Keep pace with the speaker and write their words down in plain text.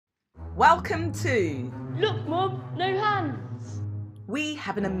Welcome to Look, Mum, no hands. We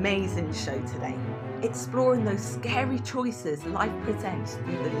have an amazing show today, exploring those scary choices life presents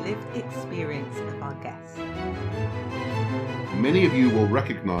through the lived experience of our guests. Many of you will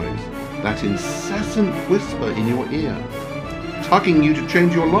recognize that incessant whisper in your ear, tugging you to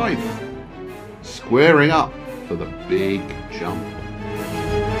change your life, squaring up for the big jump.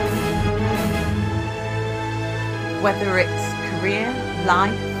 Whether it's career,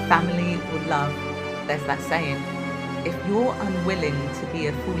 life, family or love, there's that saying, if you're unwilling to be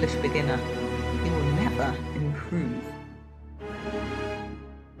a foolish beginner, you will never improve.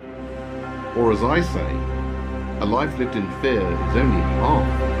 Or as I say, a life lived in fear is only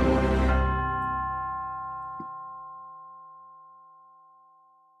half a life.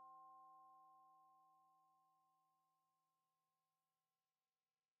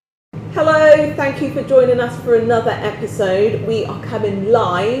 Hello, thank you for joining us for another episode. We are coming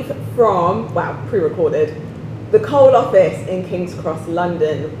live from, pre-recorded, the Cole office in King's Cross,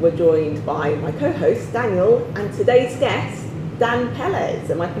 London. We're joined by my co-host, Daniel, and today's guest, Dan Pelles.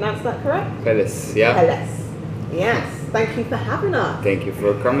 Am I pronouncing that correct? Pelles, yeah. Pelles. Yes, thank you for having us. Thank you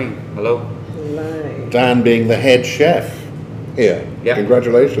for coming. Hello. Hello. Dan being the head chef here. Yeah.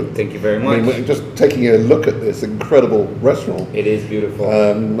 Congratulations. Thank you very much. I mean, just taking a look at this incredible restaurant. It is beautiful.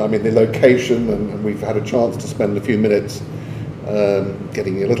 I mean, the location, and we've had a chance to spend a few minutes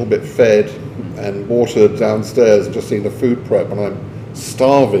getting a little bit fed and watered downstairs, just seeing the food prep, and I'm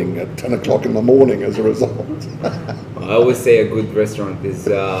starving at 10 o'clock in the morning as a result. I always say a good restaurant is,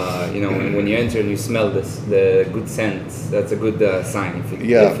 when you enter and you smell the good scents, that's a good sign. If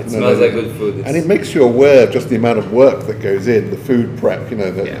it smells like good food. And it makes you aware of just the amount of work that goes in, the food prep,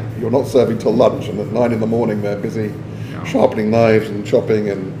 that you're not serving till lunch, and at 9 in the morning they're busy sharpening knives and chopping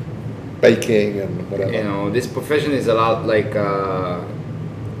and baking and whatever. This profession is a lot like a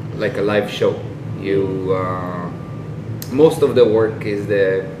live show. Most of the work is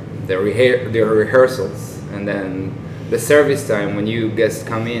the rehearsals, and then the service time when you guests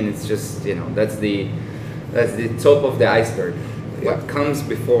come in. It's just that's the top of the iceberg. What comes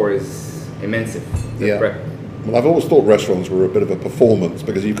before is immense. The prep. Well, I've always thought restaurants were a bit of a performance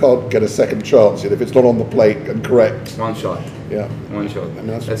because you can't get a second chance if it's not on the plate and correct. One shot. Yeah. One shot. I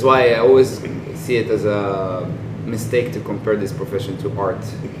mean, that's why I always see it as a mistake to compare this profession to art.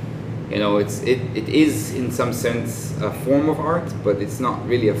 It is in some sense a form of art, but it's not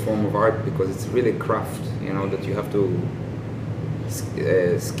really a form of art because it's really a craft. That you have to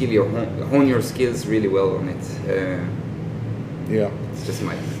hone your skills really well on it. It's just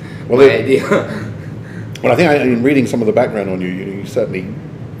my idea. Well, I think in reading some of the background on you, you certainly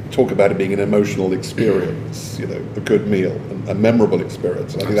talk about it being an emotional experience. A good meal, a memorable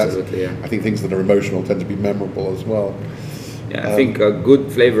experience. And I think things that are emotional tend to be memorable as well. Yeah, I think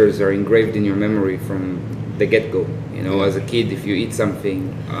good flavors are engraved in your memory from the get-go. As a kid, if you eat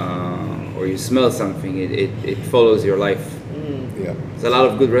something or you smell something, it follows your life. Yeah, there's a lot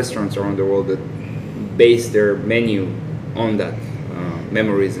of good restaurants around the world that base their menu on that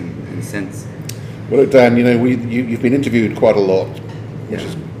memories and scents. Well, Dan, you've been interviewed quite a lot,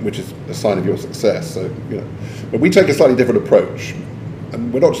 which is a sign of your success. So but we take a slightly different approach.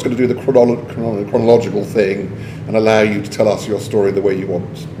 And we're not just going to do the chronological thing and allow you to tell us your story the way you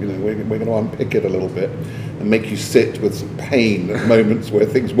want. We're going to unpick it a little bit and make you sit with some pain at moments where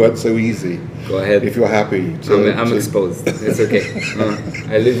things weren't so easy. Go ahead. If you're happy. I'm exposed. It's okay.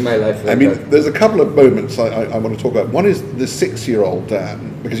 I live my life like that. There's a couple of moments I want to talk about. One is the 6-year-old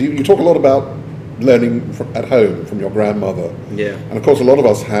Dan, because you talk a lot about learning at home from your grandmother. Yeah. And of course, a lot of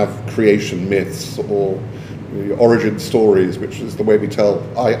us have creation myths or origin stories, which is the way we tell.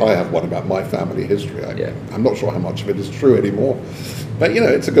 I have one about my family history. I'm not sure how much of it is true anymore, but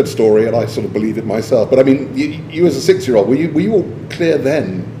it's a good story, and I sort of believe it myself. But I mean, you as a 6-year-old, were you all clear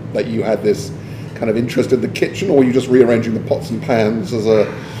then that you had this kind of interest in the kitchen, or were you just rearranging the pots and pans as a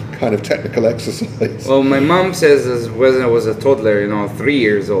kind of technical exercise? Well, my mom says when I was a toddler, 3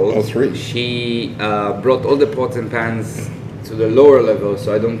 years old, Oh, 3. She brought all the pots and pans to the lower level,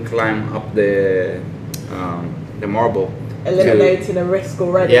 so I don't climb up the marble. Eliminating a risk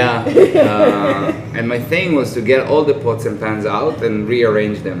already. Yeah. And my thing was to get all the pots and pans out and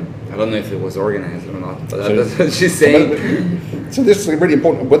rearrange them. I don't know if it was organized or not, but that's what she's saying. So this is really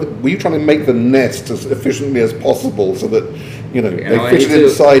important. Were you trying to make the nest as efficiently as possible so that they fit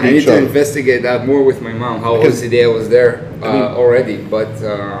inside each other? I need to investigate that more with my mom. How OCD I was there already, but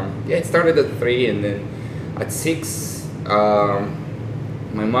it started at 3, and then at 6.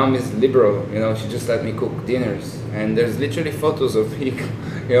 My mom is liberal, she just let me cook dinners, and there's literally photos of me,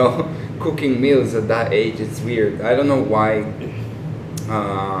 cooking meals at that age. It's weird. I don't know why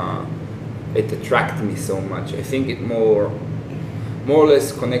it attracted me so much. I think it more or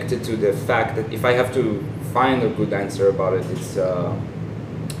less connected to the fact that if I have to find a good answer about it, it's I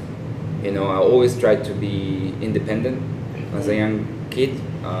always tried to be independent as a young kid.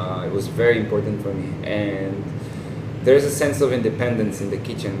 It was very important for me, and there's a sense of independence in the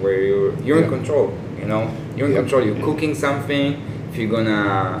kitchen where you're in control. You're in control. You're cooking something. If you're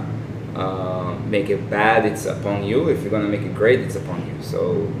gonna make it bad, it's upon you. If you're gonna make it great, it's upon you.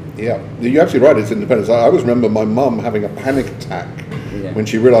 So yeah, you're absolutely right. It's independence. I always remember my mum having a panic attack when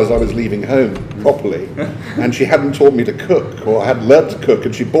she realised I was leaving home properly, and she hadn't taught me to cook, or I hadn't learned to cook,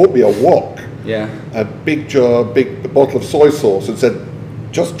 and she bought me a wok, a big bottle of soy sauce, and said,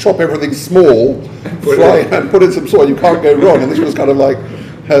 just chop everything small, fry it, and put in some soy. You can't go wrong. And this was kind of like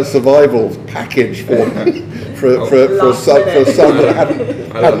her survival package for a son that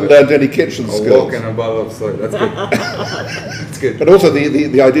hadn't learned any kitchen skills. A wok and a bottle of soy. That's good. That's good. But also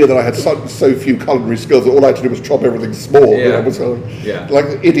the idea that I had so few culinary skills that all I had to do was chop everything small. It was like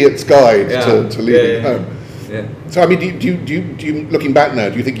an idiot's guide to leaving home. Yeah. So I mean, do you looking back now,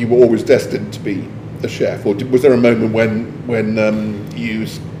 do you think you were always destined to be a chef, or was there a moment when you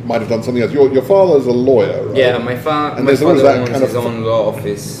might have done something else? Your father's a lawyer, right? Yeah, my father owns his own law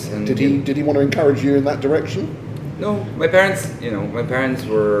office. And did he want to encourage you in that direction? No, my parents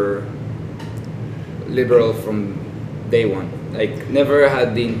were liberal from day one. Like, never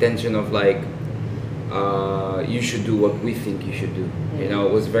had the intention of like, you should do what we think you should do. It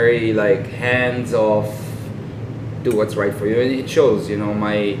was very like hands off, do what's right for you, and it shows.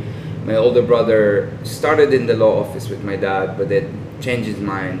 My older brother started in the law office with my dad, but then changed his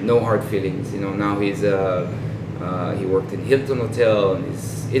mind. No hard feelings. Now he's he worked in Hilton Hotel and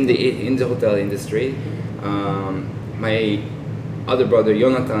he's in the hotel industry. My other brother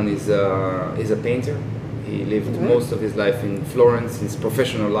Jonathan is a painter. He lived most of his life in Florence, his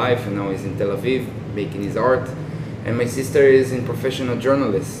professional life, and now he's in Tel Aviv making his art. And my sister is in professional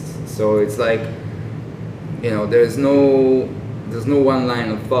journalist. So it's like, there's no one line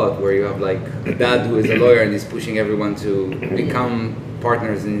of thought where you have like a dad who is a lawyer and is pushing everyone to become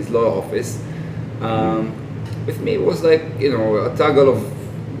partners in his law office. With me, it was like, a toggle of,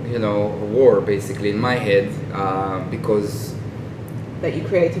 a war basically in my head, because that you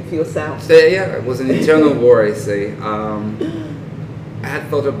created for yourself. So, yeah, it was an internal war, I say. I had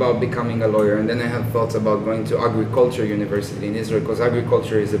thought about becoming a lawyer, and then I had thoughts about going to agriculture university in Israel, because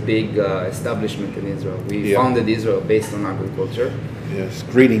agriculture is a big establishment in Israel. We founded Israel based on agriculture. Yes,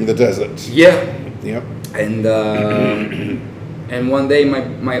 greening the desert. Yeah. Yep. And one day,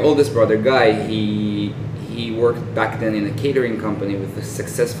 my oldest brother Guy, he worked back then in a catering company with a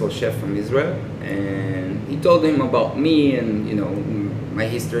successful chef from Israel, and he told him about me and my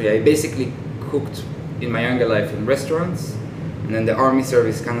history. I basically cooked in my younger life in restaurants. And then the army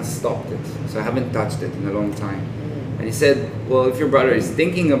service kind of stopped it. So I haven't touched it in a long time. And he said, well, if your brother is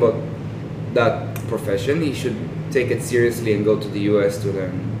thinking about that profession, he should take it seriously and go to the US to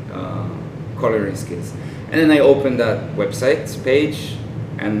learn culinary skills. And then I opened that website page,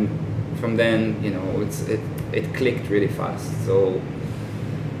 and from then, it clicked really fast. So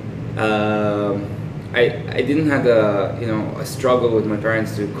I didn't have a struggle with my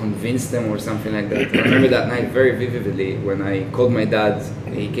parents to convince them or something like that. I remember that night very vividly when I called my dad.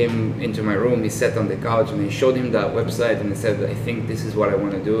 He came into my room, he sat on the couch, and I showed him that website, and I said, I think this is what I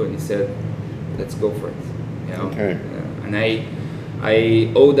want to do. And he said, let's go for it. Okay. And I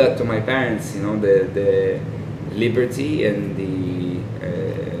owe that to my parents, the liberty and the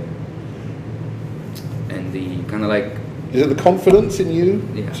kind of like... Is it the confidence in you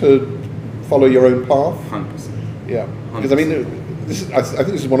to follow your own path? 100%. Yeah, because I mean, I think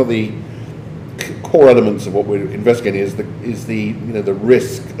this is one of the core elements of what we're investigating is the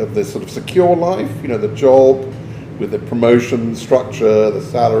risk of this sort of secure life, the job with the promotion structure, the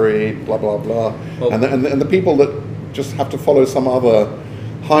salary, blah blah blah, and the people that just have to follow some other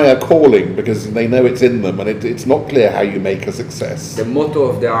higher calling because they know it's in them, and it's not clear how you make a success. The motto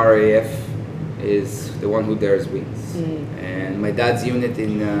of the RAF is the one who dares wins. And my dad's unit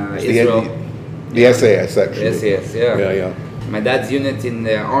in Israel... The SAS, actually. The SAS, yeah. Yeah. My dad's unit in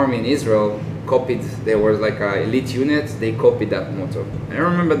the army in Israel copied, there was like an elite unit, they copied that motto. I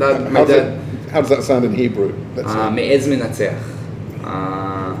remember that how does that sound in Hebrew? Me'ez menatzeach,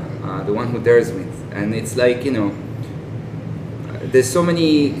 the one who dares wins. And it's like, there's so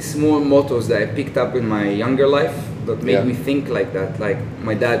many small mottos that I picked up in my younger life that made me think like that. Like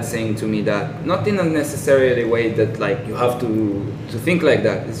my dad saying to me that, not in a necessarily way that like you have to think like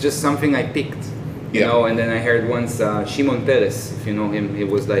that. It's just something I picked. You know, and then I heard once Shimon Pelles, if you know him, he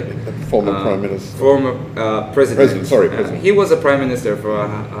was like former prime minister, former president. President. He was a prime minister for a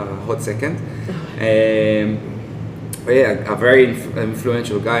hot second. But yeah, a very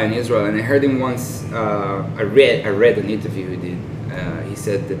influential guy in Israel. And I heard him once. I read an interview he did. He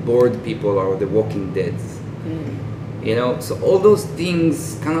said the bored people are the walking dead. You know, so all those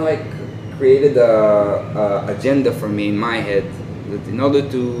things kind of like created a agenda for me in my head that in order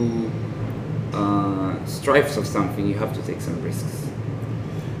to strive for something, you have to take some risks.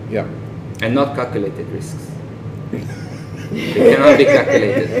 Yeah. And not calculated risks. They cannot be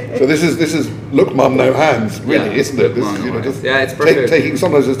calculated. So this is look, mum, no hands, really, isn't it? This is, just it's perfect.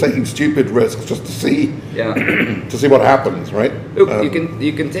 Sometimes it's taking stupid risks just to see, yeah, to see what happens, right? Look,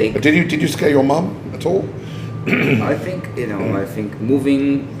 you can take. Did you scare your mum at all? I think I think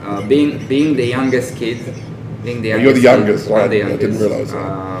moving, being the youngest kid, You're the youngest, right? I didn't realize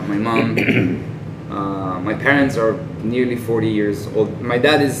that. My mom, my parents are nearly 40 years old. My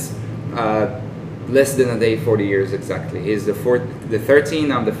dad is less than a day 40 years exactly. He's the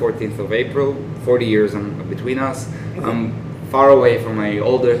 13th, I'm the 14th of April. 40 years between us. I'm far away from my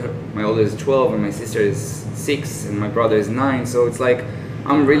older is 12 and my sister is 6 and my brother is 9. So it's like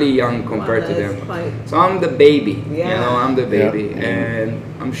I'm really young compared to them. So I'm the baby, you know, I'm the baby. Yeah. And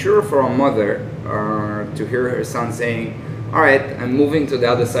I'm sure for a mother to hear her son saying, all right, I'm moving to the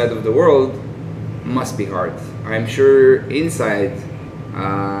other side of the world, must be hard. I'm sure inside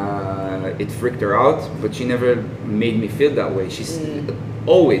it freaked her out, but she never made me feel that way. She's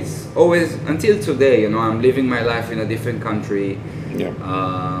always, until today, you know, I'm living my life in a different country.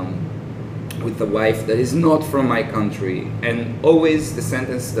 With a wife that is not from my country, and always the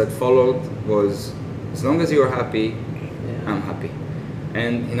sentence that followed was, as long as you're happy, I'm happy.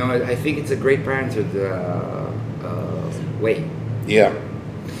 And you know, I think it's a great parenthood way. Yeah.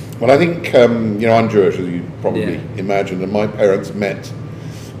 Well, I think you know, I'm Jewish, as you probably imagine, and my parents met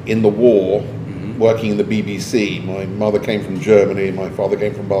in the war, working in the BBC. My mother came from Germany, my father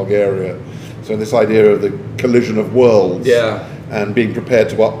came from Bulgaria. So this idea of the collision of worlds, and being prepared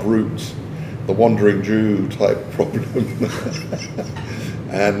to uproot the wandering Jew type problem,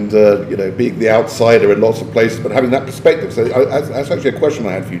 and you know, being the outsider in lots of places, but having that perspective. So that's actually a question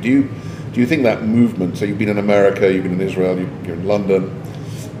I had for you. Do you think that movement? So you've been in America, you've been in Israel, you're in London.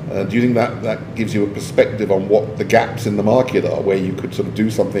 Do you think that gives you a perspective on what the gaps in the market are, where you could sort of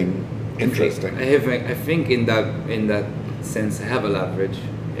do something interesting? I think in that sense I have a leverage,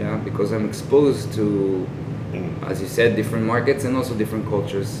 because I'm exposed to, as you said, different markets and also different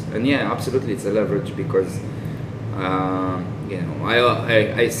cultures. And absolutely, it's a leverage because, you know,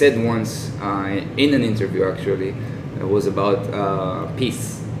 I said once in an interview actually, it was about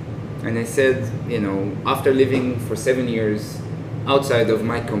peace, and I said, you know, after living for 7 years outside of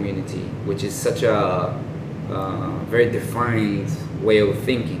my community, which is such a very defined way of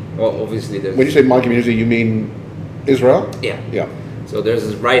thinking. Well, obviously, there's. When you say my community, you mean Israel? Yeah. So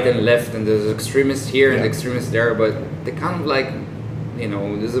there's right and left, and there's extremists here and extremists there, but they kind of like, you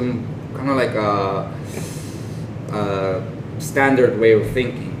know, there's a kind of like a standard way of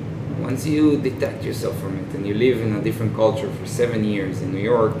thinking. Once you detach yourself from it and you live in a different culture for 7 years in New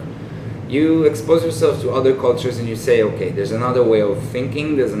York, you expose yourself to other cultures and you say, okay, there's another way of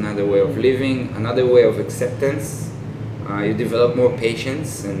thinking, there's another way of living, another way of acceptance. You develop more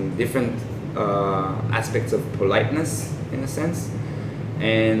patience and different aspects of politeness, in a sense.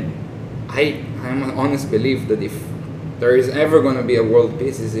 And I'm an honest belief that if there is ever going to be a world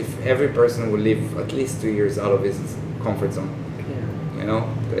peace, is if every person will live at least 2 years out of his comfort zone. You know,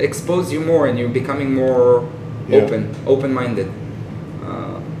 expose you more and you're becoming more open-minded.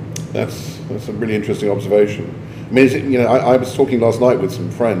 That's a really interesting observation. I mean, you know, I was talking last night with some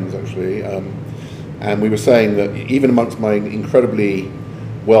friends actually, and we were saying that even amongst my incredibly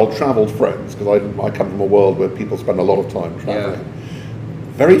well-travelled friends, because I come from a world where people spend a lot of time travelling,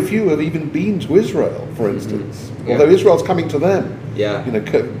 very few have even been to Israel, for instance. Although Israel's coming to them. You know,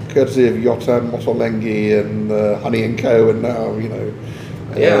 courtesy of Yotam Mosolengi and Honey and Co. and now, you know,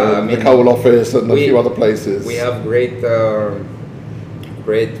 I mean, the Coal Office and a few other places. We have great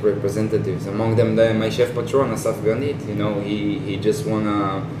representatives. Among them, my chef patron, Asaf Ganit. You know, he just won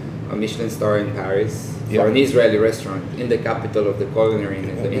a Michelin star in Paris for an Israeli restaurant in the capital of the culinary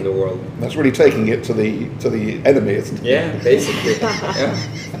in the world. That's really taking it to the enemy, isn't it? Yeah, basically.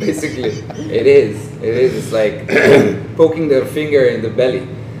 Basically, it is. It's like poking their finger in the belly.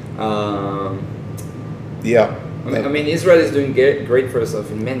 I mean, Israel is doing great for itself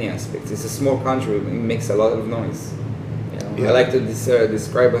in many aspects. It's a small country. It makes a lot of noise. I like to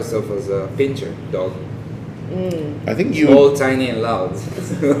describe myself as a pincher dog. I think small, tiny, and loud.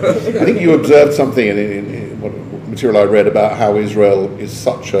 I think you observed something in what material I read about how Israel is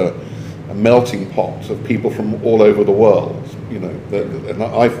such a melting pot of people from all over the world. You know, and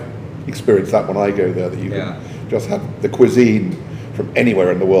I've experienced that when I go there. That you can just have the cuisine from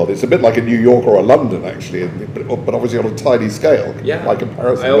anywhere in the world. It's a bit like a New York or a London, actually, but obviously on a tiny scale by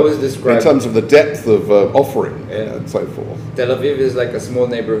comparison. I always describe in terms of the depth of offering and so forth. Tel Aviv is like a small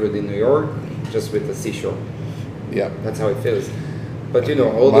neighborhood in New York, just with a seashore. Yeah, that's how it feels. But you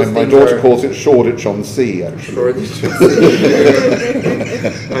know, all my daughter calls it Shoreditch on Sea, actually. Shoreditch on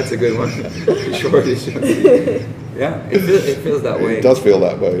Sea. That's a good one. Shoreditch on Sea. Yeah, it feels that way. It does feel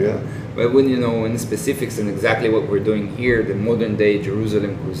that way, yeah. But when you know in the specifics and exactly what we're doing here, the modern day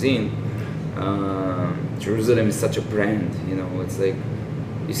Jerusalem cuisine, Jerusalem is such a brand. You know, it's like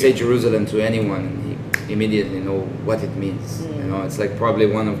you say Jerusalem to anyone, and he immediately know what it means. You know, it's like probably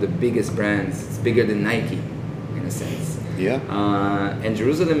one of the biggest brands. It's bigger than Nike, in a sense. Yeah. And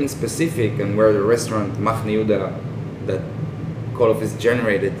Jerusalem in specific, and where the restaurant Machne Yehuda that Koloff is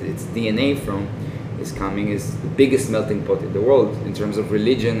generated its DNA from, is coming, is the biggest melting pot in the world in terms of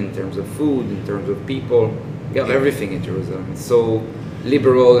religion, in terms of food, in terms of people. You have everything in Jerusalem. It's so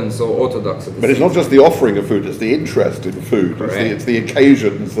liberal and so orthodox. But it's not just the offering of food; it's the interest in food. It's the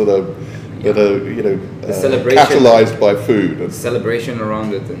occasions that are you know catalyzed by food. The celebration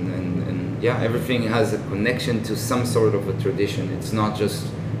around it, and everything has a connection to some sort of a tradition. It's not just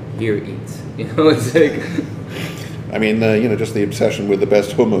here eat. You know, it's like. I mean, you know, just the obsession with the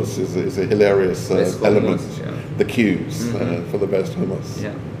best hummus is a hilarious element. Hummus, The queues for the best hummus.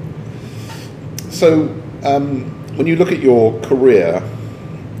 Yeah. So, when you look at your career,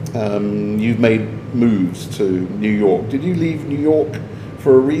 you've made moves to New York. Did you leave New York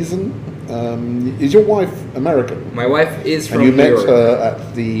for a reason? Is your wife American? My wife is from New York. And you met her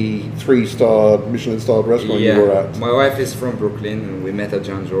at the 3-star Michelin-starred restaurant you were at? My wife is from Brooklyn, and we met at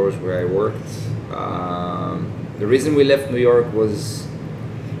Jean Georges where I worked. The reason we left New York was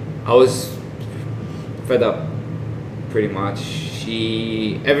I was fed up, pretty much.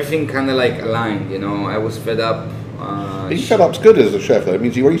 Everything kind of like aligned, you know. I was fed up. Being fed up's good as a chef, though. It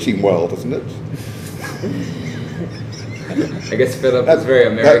means you're eating well, doesn't it? I guess fed up is very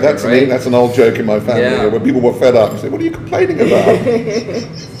American, right? That's an old joke in my family. Yeah. When people were fed up, you say, "What are you complaining about?"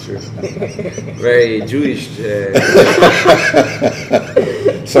 True. Very Jewish.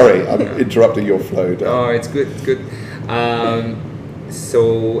 Sorry, I'm interrupting your flow. Dan. Oh, it's good. It's good.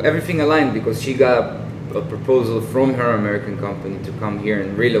 So everything aligned because she got a proposal from her American company to come here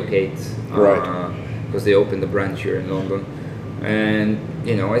and relocate. Right. Because they opened a branch here in London, and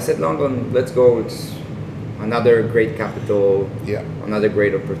you know, I said, London, let's go. It's another great capital. Yeah. Another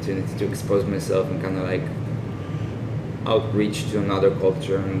great opportunity to expose myself and kind of like outreach to another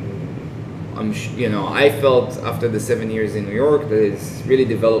culture. And you know, I felt after the 7 years in New York that it's really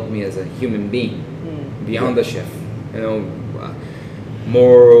developed me as a human being beyond a chef. You know,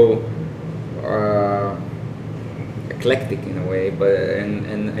 more eclectic in a way. But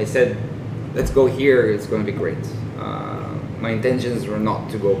and I said, let's go here. It's going to be great. My intentions were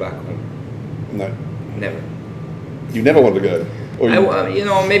not to go back home. No. Never. You never want to go? Or you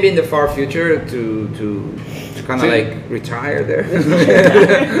know, maybe in the far future to kind of like retire there.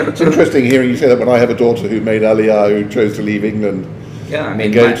 It's interesting hearing you say that when I have a daughter who made Aliyah, who chose to leave England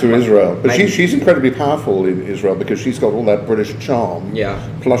and go to Israel. But she's incredibly powerful in Israel because she's got all that British charm. Yeah.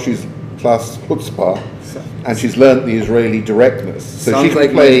 Plus chutzpah, and she's learnt the Israeli directness. So Sounds she can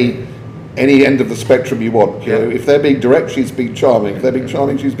like play any end of the spectrum you want. You know, if they're being direct, she's being charming. If they're being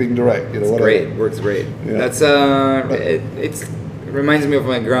charming, she's being direct. You know, great. Works great. Yeah. That's it reminds me of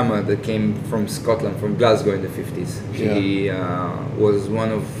my grandma that came from Scotland, from Glasgow in the 50s. She was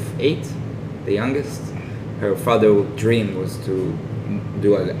one of 8, the youngest. Her father's dream was to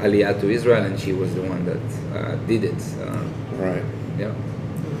do Aliyah to Israel, and she was the one that did it. Right. Yeah.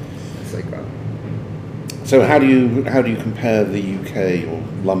 It's like that. So how do you compare the UK or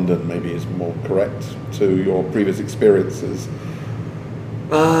London, maybe is more correct, to your previous experiences?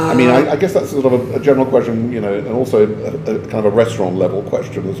 I mean, I guess that's sort of a general question, you know, and also a kind of a restaurant level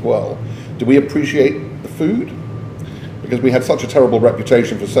question as well. Do we appreciate the food? Because we had such a terrible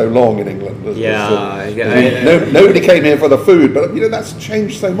reputation for so long in England. Nobody came here for the food, but you know that's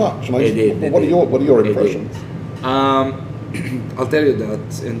changed so much. And what are your impressions? I'll tell you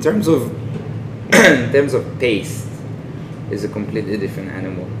that in terms of taste, is a completely different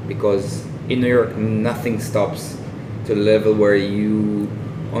animal, because in New York nothing stops to the level where you,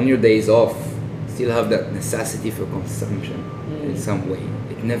 on your days off, still have that necessity for consumption in some way.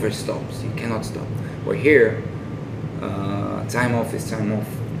 It never stops. You cannot stop. Where here, time off is time off.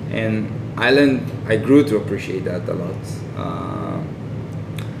 And I grew to appreciate that a lot.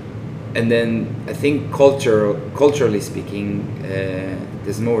 And then I think culturally speaking,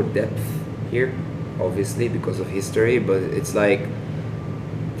 there's more depth here, obviously because of history. But it's like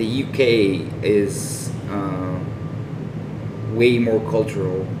the UK is way more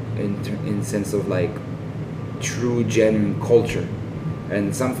cultural in sense of like true genuine culture,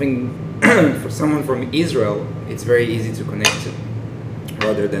 and something for someone from Israel, it's very easy to connect to,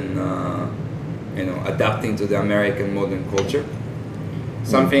 rather than adapting to the American modern culture.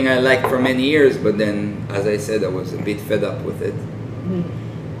 Something I liked for many years, but then, as I said, I was a bit fed up with it.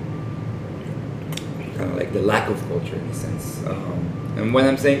 Kind of like the lack of culture in a sense. And when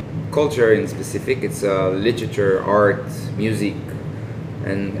I'm saying culture in specific, it's literature, art, music,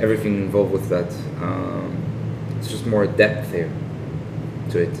 and everything involved with that. It's just more depth here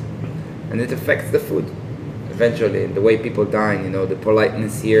to it. And it affects the food, eventually, the way people dine, the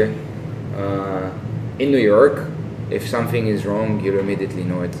politeness here. In New York, if something is wrong, you'll immediately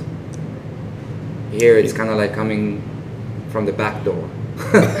know it. Here, it's kind of like coming from the back door.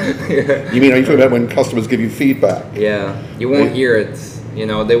 You mean, are you talking about when customers give you feedback? Yeah, you won't hear it.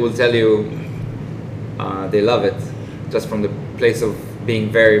 They will tell you they love it, just from the place of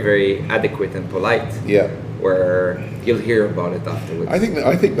being very, very adequate and polite. Yeah. Where you'll hear about it afterwards. I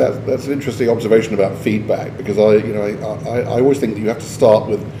think that's an interesting observation about feedback, because I always think that you have to start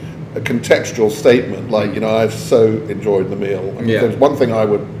with a contextual statement, like I've so enjoyed the meal. I mean, if there's one thing I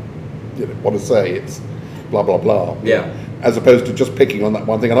would want to say, it's blah blah blah. Yeah. As opposed to just picking on that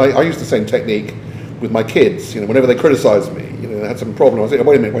one thing. And I use the same technique with my kids. Whenever they criticize me, they had some problem, I say,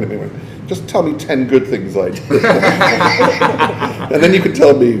 wait a minute. Just tell me 10 good things I did. And then you can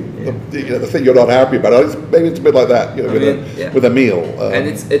tell me the thing you're not happy about. Maybe it's a bit like that, with a meal. And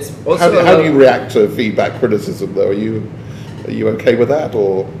it's also how do you react to feedback, criticism, though? Are you okay with that,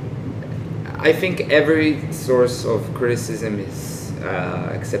 or? I think every source of criticism is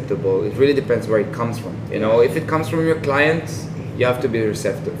acceptable. It really depends where it comes from. If it comes from your client, you have to be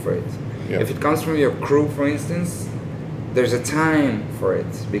receptive for it. Yeah. If it comes from your crew, for instance, there's a time for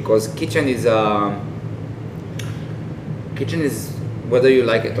it, because kitchen is whether you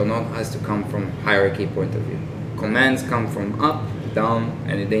like it or not, has to come from hierarchy point of view. Commands come from up, down,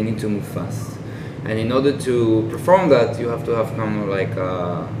 and they need to move fast. And in order to perform that, you have to have kind of like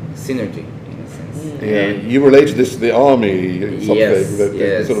a synergy. Yeah, you related this to the army, something.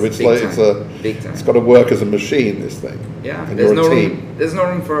 Yes, it's got to work as a machine, this thing. Yeah, and there's no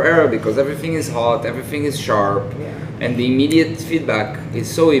room for error, because everything is hot, everything is sharp, and the immediate feedback is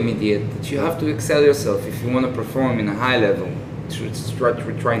so immediate that you have to excel yourself if you want to perform in a high level. It's what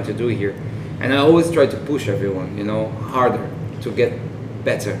we're trying to do here, and I always try to push everyone, harder to get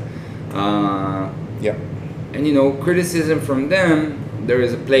better. And criticism from them, there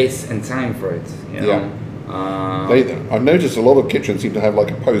is a place and time for it. I've noticed a lot of kitchens seem to have like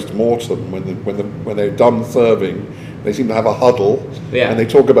a post-mortem when they're done serving. They seem to have a huddle, and they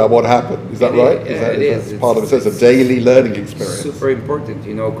talk about what happened. Is that right? It is. That's part of it. So it's a daily learning experience. Super important,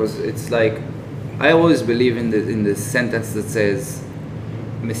 because it's like, I always believe in the sentence that says,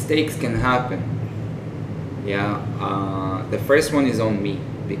 mistakes can happen. The first one is on me,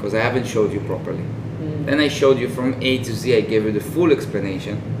 because I haven't showed you properly. Then I showed you from A to Z. I gave you the full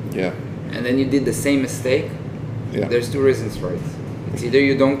explanation. Yeah. And then you did the same mistake. Yeah. There's two reasons for it. It's either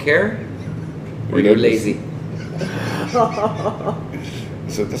you don't care, or you're lazy.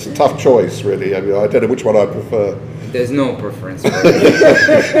 It's a tough choice, really. I mean, I don't know which one I prefer. There's no preference for it.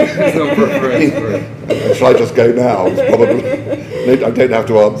 There's no preference for it. Shall I just go now? Probably. I don't have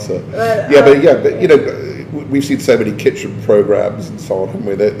to answer. But we've seen so many kitchen programs and so on, haven't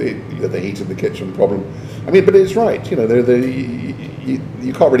we? The heat in the kitchen problem. I mean, but it's right. You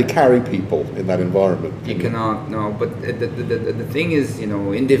can't really carry people in that environment. You cannot. No. But the thing is,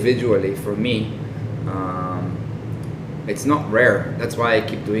 individually for me, it's not rare. That's why I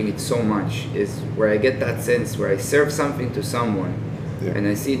keep doing it so much. Is where I get that sense where I serve something to someone, and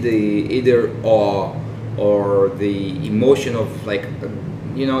I see the either awe or the emotion of like,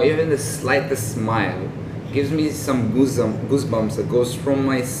 even the slightest smile gives me some goosebumps that goes from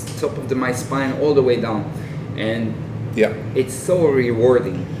my top of my spine all the way down, and it's so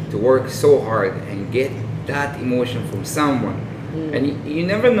rewarding to work so hard and get that emotion from someone. And you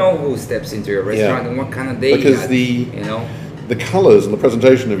never know who steps into your restaurant and what kind of day because the colours and the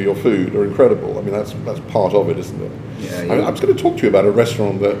presentation of your food are incredible. I mean, that's part of it, isn't it? I was going to talk to you about a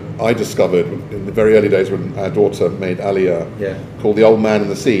restaurant that I discovered in the very early days when our daughter made Aliyah, called The Old Man and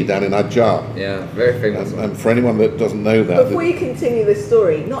the Sea, down in Adjar. Yeah, very famous. And for anyone that doesn't know that... Before you continue this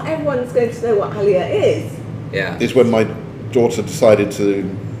story, not everyone's going to know what Aliyah is. It's when my daughter decided to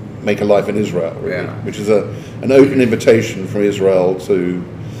make a life in Israel, really, Yeah. which is an open invitation from Israel to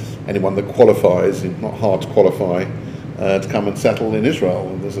anyone that qualifies, not hard to qualify, to come and settle in Israel.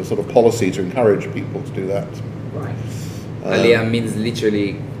 And there's a sort of policy to encourage people to do that. Right. Aliyah means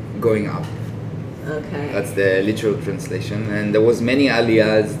literally going up. Okay. That's the literal translation. And there was many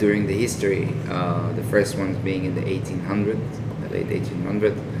aliyahs during the history. The first ones being in the 1800s, the late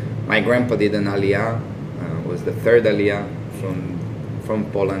 1800s. My grandpa did an aliyah. Was the third aliyah from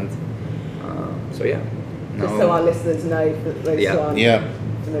Poland. So yeah. Just so our listeners know, for those who aren't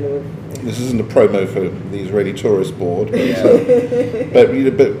familiar with. This isn't a promo for the Israeli Tourist Board, Yeah. but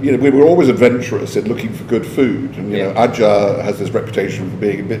we were always adventurous in looking for good food. And Adja has this reputation for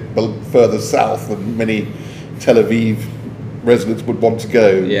being a bit further south than many Tel Aviv residents would want to go.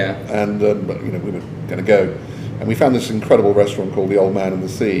 Yeah. And but we were going to go, and we found this incredible restaurant called the Old Man and the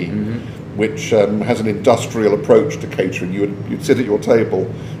Sea, which has an industrial approach to catering. You'd sit at your table,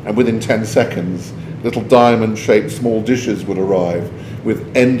 and within 10 seconds, little diamond-shaped small dishes would arrive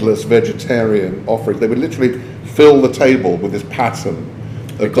with endless vegetarian offerings. They would literally fill the table with this pattern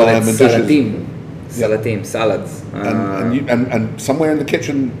of diamond dishes. Salatim, salads. And somewhere in the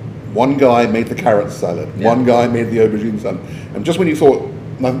kitchen, one guy made the carrot salad, one guy made the aubergine salad. And just when you thought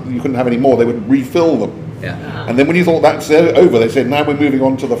you couldn't have any more, they would refill them. Yeah. And then when you thought that's over, they said, now we're moving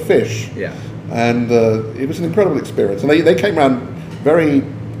on to the fish. Yeah. And it was an incredible experience. And they came around very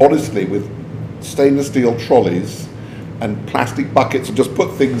honestly with stainless steel trolleys and plastic buckets and just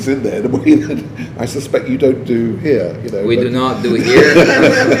put things in there in a way that I suspect you don't do here. We do not do it here.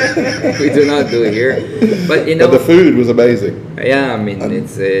 We do not do it here. But But the food was amazing. Yeah, I mean,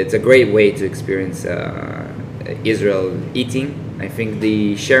 it's a great way to experience Israel eating. I think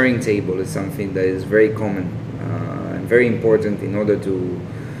the sharing table is something that is very common and very important in order to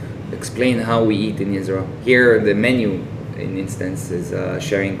explain how we eat in Israel. Here, the menu, in instance, is a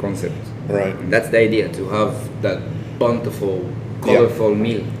sharing concept. Right. And that's the idea, to have that bountiful, colorful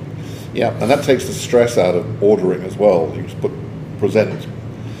meal. Yeah, and that takes the stress out of ordering as well. You just present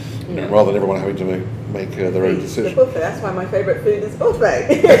rather than everyone having to make their own It's the decision. buffet. That's why my favourite food is buffet.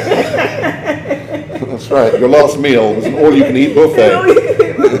 That's right. Your last meal was an all-you-can-eat buffet.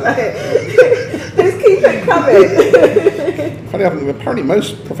 Just keep it coming. Funny, apparently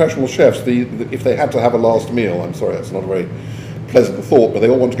most professional chefs, if they had to have a last meal, I'm sorry, that's not a very pleasant thought, but they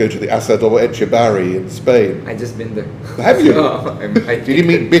all want to go to the Asador Etxebarri in Spain. I just been there. Have you? I Did you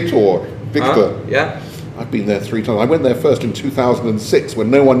meet Victor? Yeah. I've been there 3 times. I went there first in 2006 when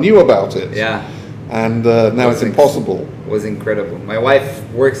no one knew about it. Yeah. And now it's impossible. Was incredible. My wife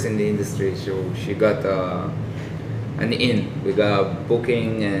works in the industry, so she got an inn. We got a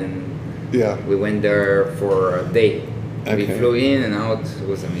booking and we went there for a day. Okay. We flew in and out. It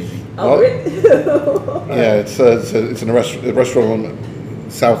was amazing. Oh, really? Yeah, it's in a restaurant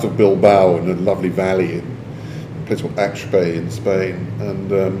south of Bilbao in a lovely valley, in a place called Axpe in Spain. And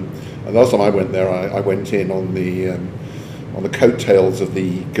the last time I went there, I went in on the coattails of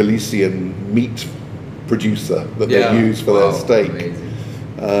the Galician meat producer that they use for their steak.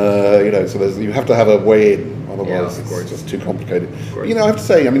 So you have to have a way in, otherwise it's just too complicated. I have to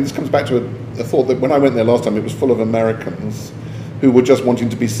say, this comes back to a thought that when I went there last time, it was full of Americans who were just wanting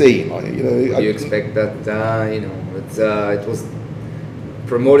to be seen. You expect that, it was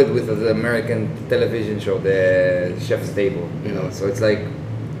promoted with the American television show, the Chef's Table, so it's like,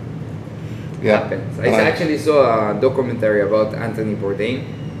 happens. I actually saw a documentary about Anthony Bourdain.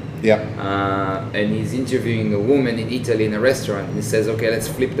 And he's interviewing a woman in Italy in a restaurant, and he says, okay, let's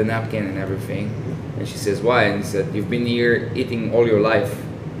flip the napkin and everything. And she says, why? And he said, you've been here eating all your life.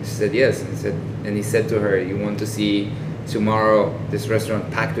 She said, yes. And he said to her, you want to see tomorrow this restaurant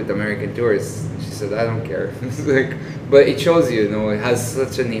packed with American tourists? And she said, I don't care. But it shows you, it has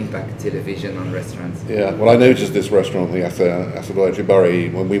such an impact, television on restaurants. Yeah, well, I noticed this restaurant, the Asador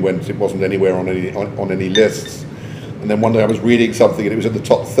Etxebarri, when we went, it wasn't anywhere on any lists. And then one day I was reading something and it was in the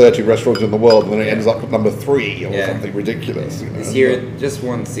top 30 restaurants in the world, and then it ends up at number 3 or something ridiculous. This year just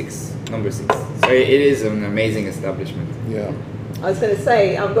won number 6. So it is an amazing establishment. Yeah. I was going to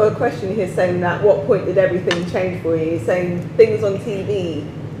say, I've got a question here saying that what point did everything change for you? You're saying things on TV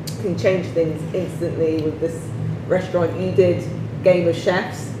can change things instantly with this restaurant. You did Game of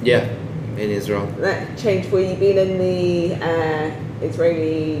Chefs. Yeah, in Israel. That changed for you, being in the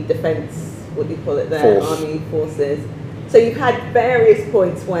Israeli defense, what do you call it there, army forces. So you've had various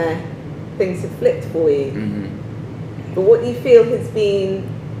points where things have flipped for you. Mm-hmm. But what do you feel has been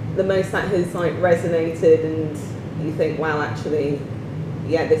the most that has resonated, and you think, wow, actually,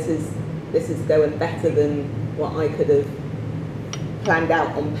 this is going better than what I could have planned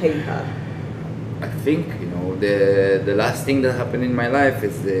out on paper? I think, you know, the last thing that happened in my life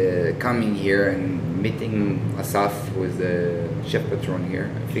is coming here and meeting Asaf, who is the chef patron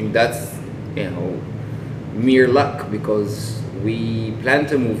here. I think that's, you know, mere luck, because we planned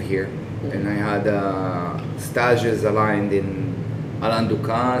to move here, and I had stages aligned in Alain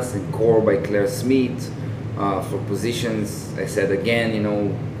Ducasse and Core by Claire Smith for positions. I said again, you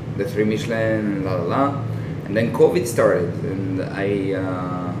know, the 3 Michelin and la la la. And then COVID started, and I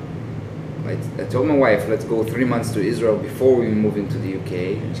told my wife, let's go 3 months to Israel before we move into the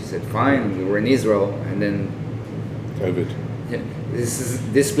UK. And she said, fine. We were in Israel, and then COVID.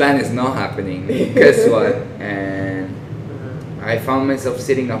 This plan is not happening. Guess what? And I found myself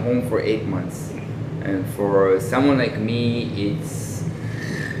sitting at home for 8 months. And for someone like me, it's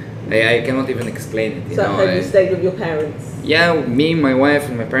I cannot even explain it. So have you stayed with your parents? Yeah, me, my wife,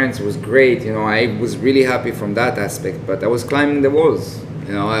 and my parents was great. You know, I was really happy from that aspect. But I was climbing the walls.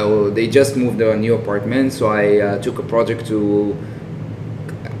 You know, they just moved to a new apartment, so I took a project to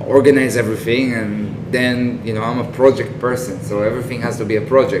organize everything, and then, you know, I'm a project person, so everything has to be a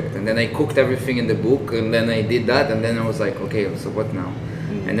project. And then I cooked everything in the book, and then I did that, and then I was like, okay, so what now?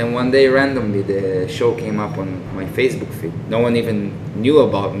 And then one day, randomly, the show came up on my Facebook feed. No one even knew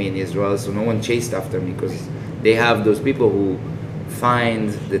about me in Israel, so no one chased after me, because they have those people who find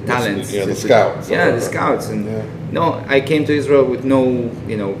the talents. Yeah, the scouts. Yeah, the scouts. And no, I came to Israel with no,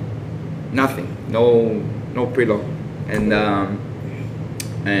 you know, nothing, no pre-law, and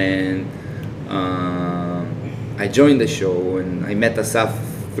I joined the show, and I met Asaf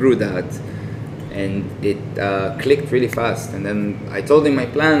through that, and it clicked really fast. And then I told him my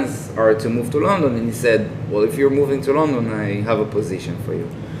plans are to move to London, and he said, well, if you're moving to London, I have a position for you.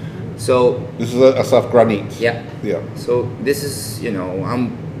 So this is Asaf Granit. Yeah. Yeah. So this is, you know,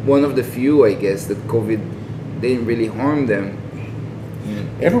 I'm one of the few, I guess, that COVID didn't really harm them.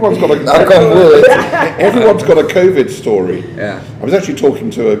 Everyone's got everyone's got a COVID story. Yeah. I was actually talking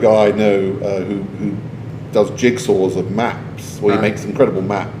to a guy I know who does jigsaws of maps, where he makes incredible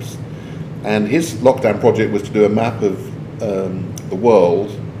maps, and his lockdown project was to do a map of the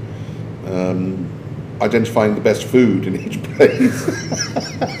world, identifying the best food in each place.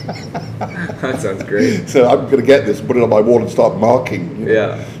 That sounds great. So I'm going to get this, put it on my wall, and start marking. You know?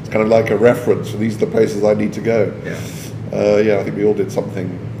 Yeah. It's kind of like a reference. So these are the places I need to go. Yeah. I think we all did something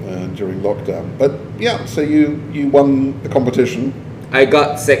during lockdown. But yeah, so you won the competition. I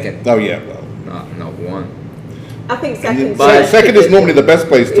got second. Oh yeah, well, not one. I think second. Second is normally the best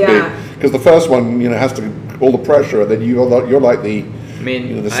place to Yeah. be, because the first one, you know, has to all the pressure, and then you're like the, I mean,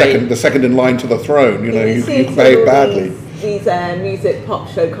 you know, the second in line to the throne. You know, you see behave badly. These music pop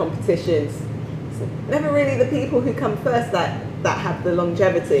show competitions. It's never really the people who come first that have the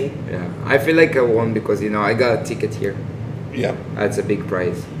longevity. Yeah, I feel like I won because, you know, I got a ticket here. Yeah. That's a big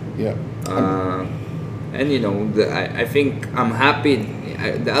prize. Yeah. And you know, I think I'm happy.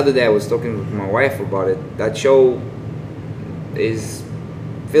 The other day I was talking with my wife about it. That show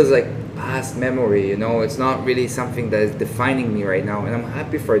feels like past memory. You know, it's not really something that is defining me right now, and I'm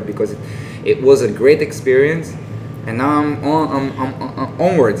happy for it because it was a great experience. And now I'm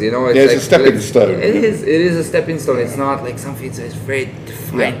onwards. You know, it's like, a stepping stone. It is a stepping stone. It's not like something that's very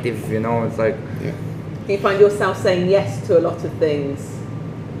definitive. You know, it's like. Yeah. Do you find yourself saying yes to a lot of things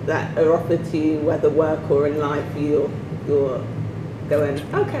that are offered to you, whether work or in life? You're going,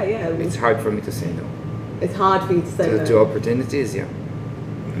 okay, yeah. It's hard for me to say no. It's hard for you to say no. To opportunities, yeah.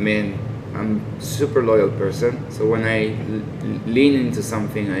 I mean, I'm a super loyal person, so when I lean into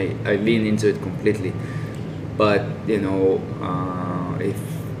something, I lean into it completely. But, you know, if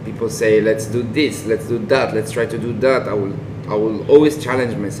people say, let's do this, let's do that, let's try to do that, I will always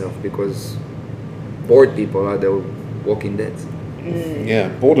challenge myself, because bored people are the walking dead. Yeah,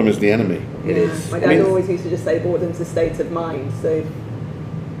 boredom is the enemy. It is. My dad always used to just say boredom's a state of mind. So,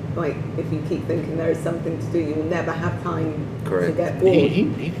 like, if you keep thinking there is something to do, you will never have time to get bored.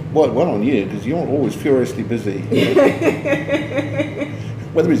 He well on you, because you're always furiously busy.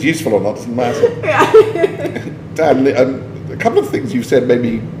 Whether it's useful or not doesn't matter. Yeah. Dan, a couple of things you've said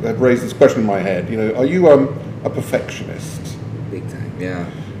maybe have raised this question in my head. You know, are you a perfectionist? Big time, yeah.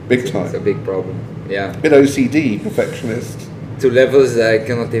 Big time. It's a big problem, yeah. Bit OCD, perfectionist. To levels that I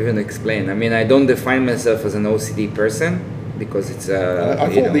cannot even explain. I mean, I don't define myself as an OCD person, because it's I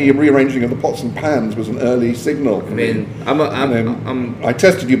thought the rearranging of the pots and pans was an early signal. I mean, I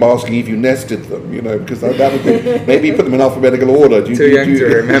tested you by asking if you nested them, you know, because that would be, maybe you put them in alphabetical order. Too young to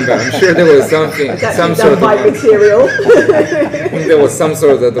remember. I'm sure there was some sort of material. there was some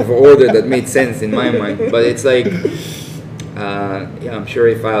sort of order that made sense in my mind. But it's like, Yeah, I'm sure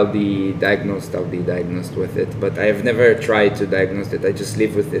if I'll be diagnosed, I'll be diagnosed with it. But I've never tried to diagnose it. I just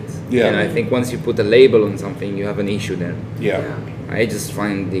live with it. Yeah. And I think once you put a label on something, you have an issue then. Yeah. I just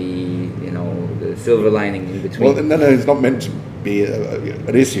find the silver lining in between. Well, no, it's not meant to be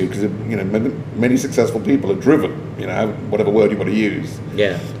an issue because many successful people are driven. Whatever word you want to use.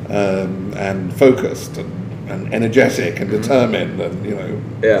 Yeah. And focused and energetic and determined,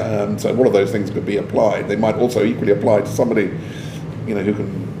 and so all of those things could be applied. They might also equally apply to somebody, who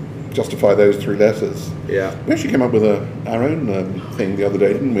can justify those three letters. Yeah. We actually came up with our own thing the other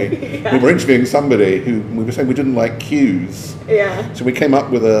day, didn't we? We were interviewing somebody who we were saying we didn't like queues. Yeah. So we came up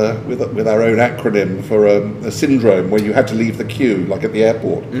with our own acronym for a syndrome where you had to leave the queue, like at the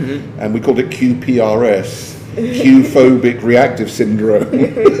airport, and we called it QPRS. Queue-phobic reactive syndrome.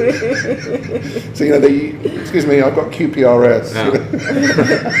 So excuse me, I've got QPRS.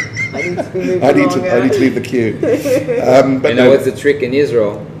 I need to leave the queue. But what's the trick in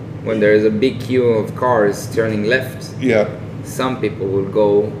Israel? When there is a big queue of cars turning left, some people will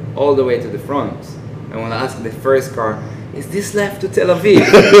go all the way to the front and will ask the first car, "Is this left to Tel Aviv?"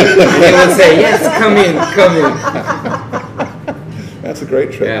 And they will say, "Yes, come in." That's a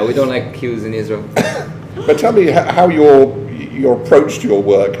great trick. Yeah, we don't like queues in Israel. But tell me how your approach to your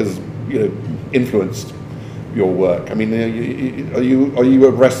work has influenced your work. I mean, are you a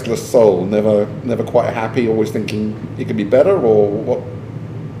restless soul, never quite happy, always thinking it could be better, or what?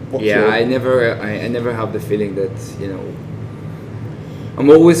 I never have the feeling that I'm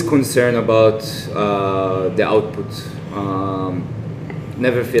always concerned about the output.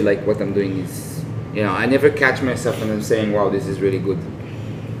 Never feel like what I'm doing is I never catch myself when I'm saying, "Wow, this is really good."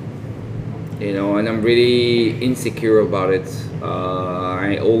 And I'm really insecure about it.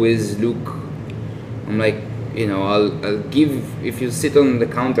 I always look. I'm like, I'll give. If you sit on the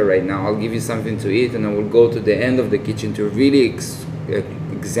counter right now, I'll give you something to eat, and I will go to the end of the kitchen to really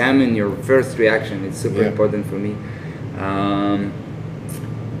examine your first reaction. It's super important for me.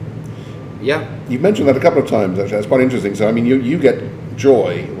 You mentioned that a couple of times. Actually, that's quite interesting. So, I mean, you get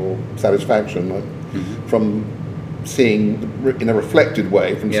joy or satisfaction from seeing in a reflected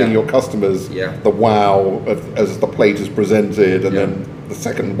way, from seeing your customers, the wow as the plate is presented, and then the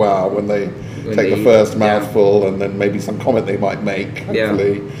second wow when they take the first mouthful, and then maybe some comment they might make,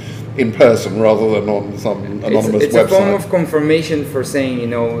 hopefully in person rather than on some anonymous it's website. It's a form of confirmation for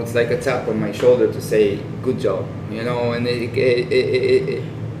saying, it's like a tap on my shoulder to say, good job, and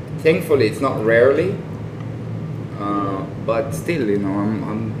thankfully it's not rarely, but still,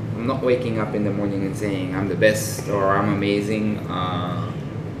 I'm not waking up in the morning and saying I'm the best or I'm amazing.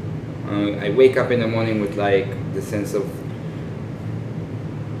 I wake up in the morning with like the sense of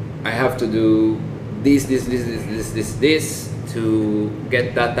I have to do this to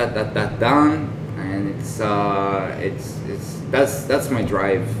get that done, and that's my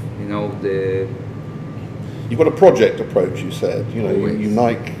drive. You've got a project approach. You said you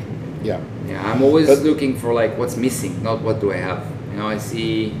like. Yeah, I'm always looking for like what's missing, not what do I have. I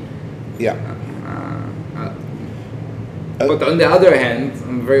see. But on the other hand,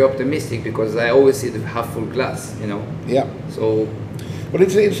 I'm very optimistic because I always see the half full glass. Yeah. So. Well,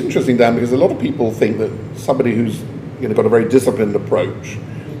 it's interesting, Dan, because a lot of people think that somebody who's got a very disciplined approach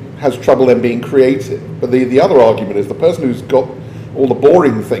has trouble then being creative. But the other argument is the person who's got all the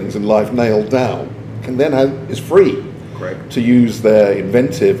boring things in life nailed down can then is free. Correct. To use their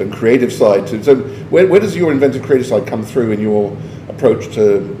inventive and creative side. So where does your inventive creative side come through in your approach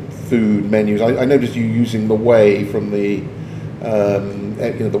to food menus? I noticed you using the whey from the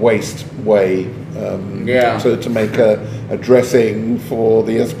the waste whey to make a dressing for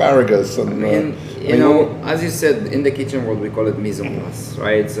the asparagus. And as you said, in the kitchen world we call it mise en place,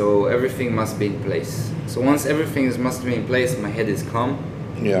 right? So everything must be in place. So once everything must be in place, my head is calm.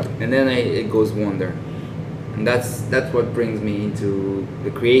 Yeah. And then it goes wonder. And that's what brings me into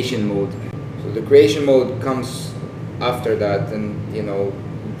the creation mode. So the creation mode comes after that, and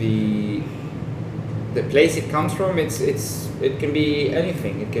the place it comes from, it can be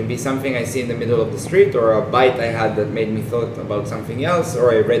anything. It can be something I see in the middle of the street, or a bite I had that made me thought about something else,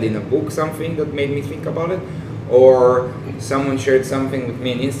 or I read in a book something that made me think about it, or someone shared something with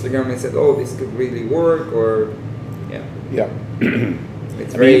me on Instagram and said, "Oh, this could really work," or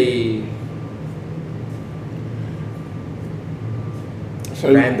it's very.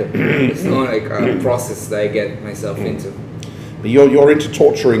 Random. It's not like a process that I get myself into. But you're into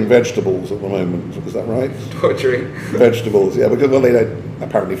torturing vegetables at the moment, is that right? Torturing vegetables, yeah, because they don't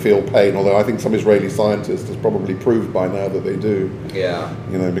apparently feel pain. Although I think some Israeli scientists has probably proved by now that they do. Yeah.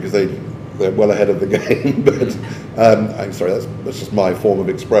 Because they they're well ahead of the game. But I'm sorry, that's just my form of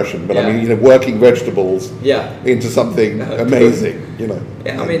expression. But I Yeah. mean, working vegetables Yeah. into something amazing.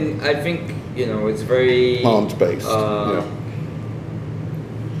 Yeah, I mean, I think it's very plant-based.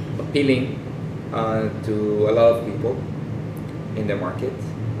 appealing to a lot of people in the market.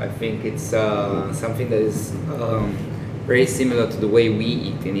 I think it's something that is very similar to the way we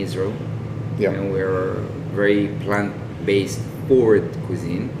eat in Israel. Yeah. And we're very plant-based forward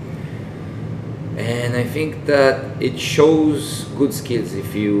cuisine. And I think that it shows good skills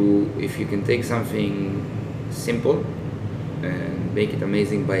if you can take something simple and make it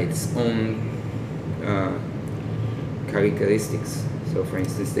amazing by its own characteristics. So, for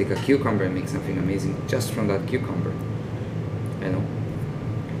instance, take a cucumber and make something amazing just from that cucumber.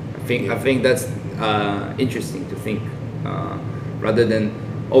 I think that's interesting to think, rather than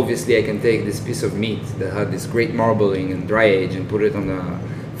obviously I can take this piece of meat that had this great marbling and dry age and put it on a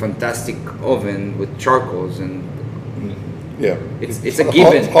fantastic oven with charcoals and it's a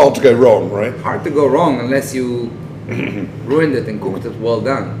given. It's hard to go wrong, right? Hard to go wrong unless you ruined it and cooked it well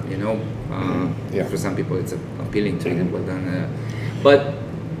done. For some people it's appealing to eat it well done. But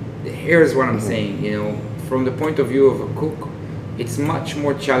here's what I'm saying. From the point of view of a cook, it's much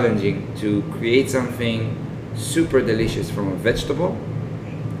more challenging to create something super delicious from a vegetable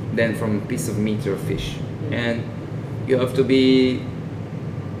than from a piece of meat or fish. And you have to be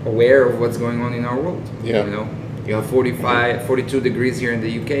aware of what's going on in our world. You have 42 degrees here in the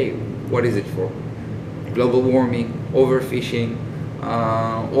UK. What is it for? Global warming, overfishing,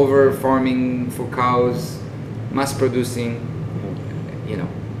 over farming for cows, mass producing.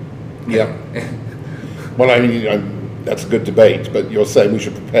 Yeah. Well, I mean, that's a good debate, but you're saying we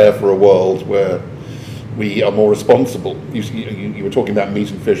should prepare for a world where we are more responsible. You were talking about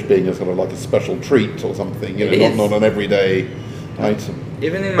meat and fish being a sort of like a special treat or something, not an everyday item.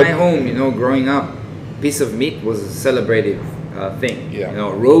 Even in my home, growing up, piece of meat was a celebrated thing. Yeah.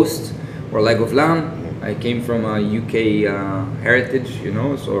 Roast or leg of lamb. I came from a UK heritage,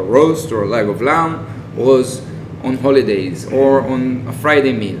 so a roast or a leg of lamb was on holidays or on a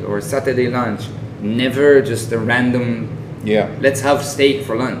Friday meal or a Saturday lunch. Never just a random, let's have steak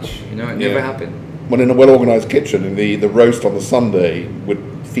for lunch. It never happened. When in a well-organized kitchen, the roast on the Sunday would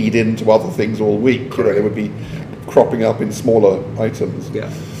feed into other things all week. They would be cropping up in smaller items.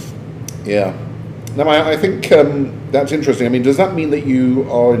 Yeah. Now, I think that's interesting. I mean, does that mean that you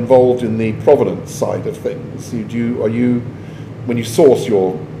are involved in the provenance side of things? Are you, when you source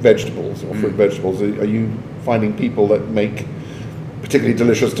your vegetables or fruit vegetables, are you finding people that make particularly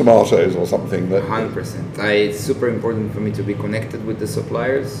delicious tomatoes or something? 100%. It's super important for me to be connected with the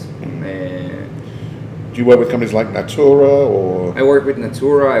suppliers. Do you work with companies like Natura or? I work with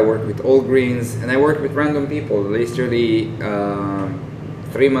Natura, I work with All Greens, and I work with random people. Literally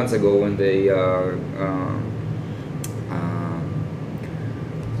 3 months ago when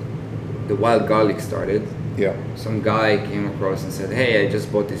the wild garlic started, some guy came across and said, hey, I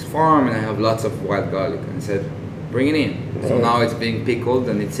just bought this farm and I have lots of wild garlic. And I said, bring it in. So now it's being pickled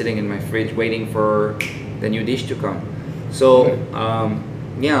and it's sitting in my fridge waiting for the new dish to come. So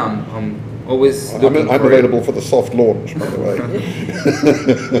I'm always looking I'm for available for the soft launch, by the way.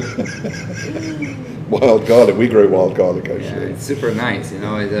 Wild garlic, we grow wild garlic actually. Yeah, it's super nice,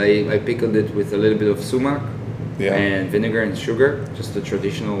 I pickled it with a little bit of sumac and vinegar and sugar, just a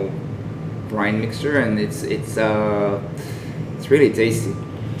traditional brine mixture, and it's really tasty.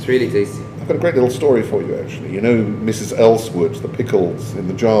 It's really tasty. I've got a great little story for you actually. Mrs. Elswood, the pickles in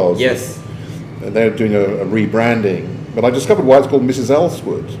the jars. Yes. And they're doing a rebranding, but I discovered why it's called Mrs.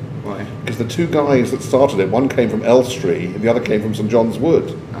 Elswood. Why? Because the two guys that started it, one came from Elstree and the other came from St John's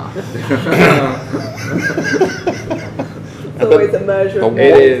Wood. It's always a measure of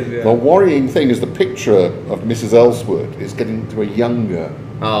The worrying thing is the picture of Mrs. Elswood is getting to a younger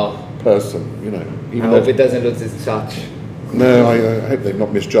person, I hope it doesn't lose its touch. No, I hope they've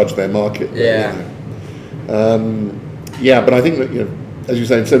not misjudged their market. Yeah. But I think that, as you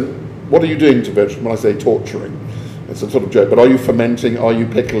say, so what are you doing to vegetables? When I say torturing, it's a sort of joke, but are you fermenting? Are you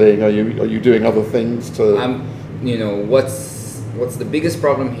pickling? Are you doing other things to? What's the biggest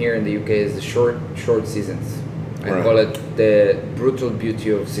problem here in the UK is the short seasons. I call it the brutal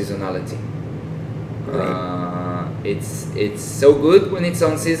beauty of seasonality. It's so good when it's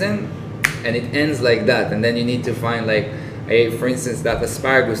on season, and it ends like that, and then you need to find for instance, that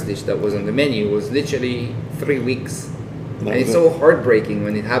asparagus dish that was on the menu was literally 3 weeks, and it's so heartbreaking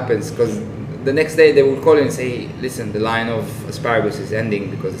when it happens because the next day they would call you and say, listen, the line of asparagus is ending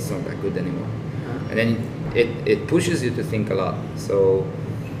because it's not that good anymore. And then it pushes you to think a lot. So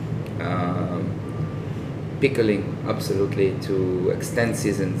pickling, absolutely, to extend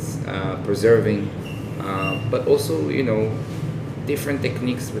seasons, preserving, but also, you know, different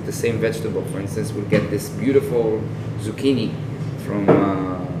techniques with the same vegetable. For instance, we'll get this beautiful zucchini from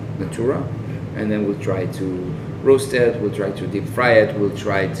Natura, and then we'll try to roast it, we'll try to deep fry it, we'll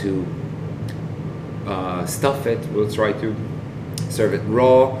try to stuff it, we'll try to serve it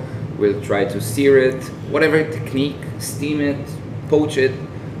raw, we'll try to sear it, whatever technique, steam it, poach it,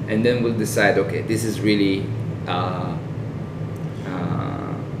 and then we'll decide, okay, this is really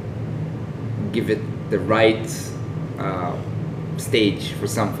give it the right stage for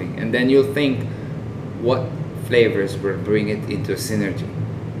something, and then you'll think what flavors will bring it into a synergy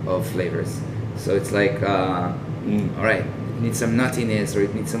of flavors. So it's like, all right, it needs some nuttiness, or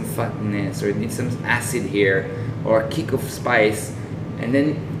it needs some fatness, or it needs some acid here, or a kick of spice, and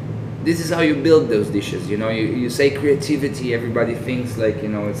then this is how you build those dishes. You know, you say creativity, everybody thinks like, you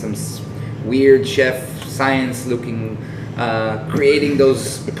know, it's some weird chef science looking, creating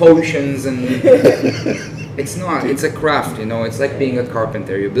those potions, and it's not. It's a craft. You know, it's like being a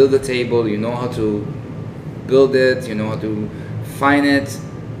carpenter. You build a table, you know how to build it, you know how to fine it.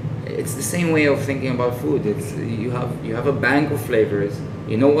 It's the same way of thinking about food. It's you have a bank of flavors.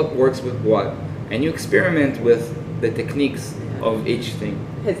 You know what works with what, and you experiment with the techniques of each thing.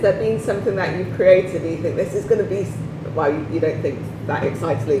 Has there been something that you've created and you think this is going to be, well, you don't think that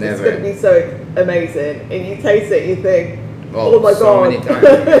excitedly, this is going to be so amazing, and you taste it and you think, oh my so god. Many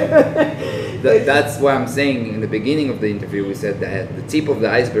times. That's why I'm saying in the beginning of the interview, we said that the tip of the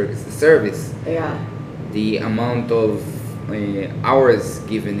iceberg is the service. Yeah. The amount of hours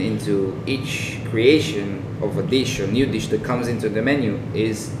given into each creation of a dish or new dish that comes into the menu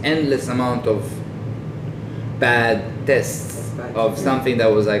is endless amount of bad tests of something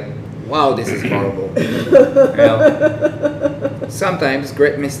that was like, wow, this is horrible. You know? Sometimes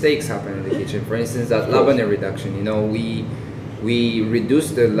great mistakes happen in the kitchen. For instance, that labane reduction. You know, we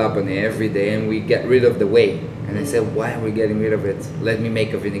reduce the labane every day and we get rid of the whey. And I said, why are we getting rid of it? Let me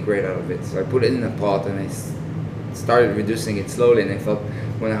make a vinaigrette out of it. So I put it in a pot and I started reducing it slowly. And I thought,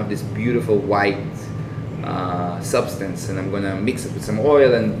 I'm gonna have this beautiful white substance, and I'm gonna mix it with some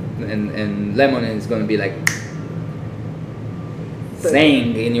oil and lemon, and it's gonna be like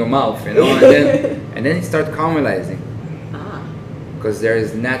saying in your mouth, you know, and then it starts caramelizing because there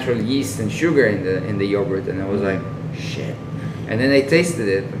is natural yeast and sugar in the yogurt, and I was like, shit. And then I tasted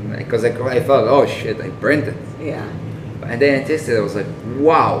it because I thought, oh shit, I burnt it. Yeah. And then I tasted it, I was like,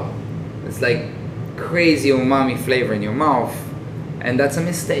 wow, it's like crazy umami flavor in your mouth, and that's a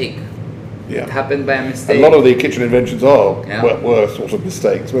mistake. Yeah. It happened by a mistake. A lot of the kitchen inventions were sort of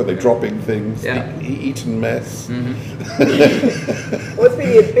mistakes, were they? Dropping things, eaten mess. Mm-hmm. What's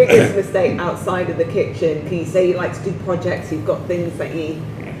been your biggest mistake outside of the kitchen? Can you say you like to do projects, you've got things that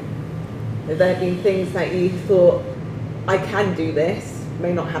have there been things that you thought, I can do this,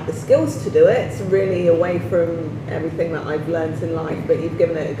 may not have the skills to do it, it's really away from everything that I've learned in life, but you've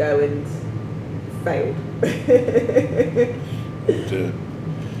given it a go and failed?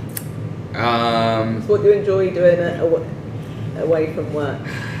 So what do you enjoy doing away from work?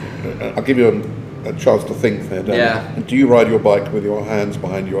 I'll give you a chance to think there, Dan. Yeah. Do you ride your bike with your hands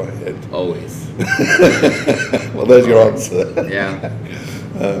behind your head? Always. Well, there's your answer. Yeah.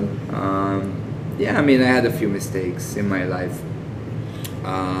 Yeah, I mean, I had a few mistakes in my life.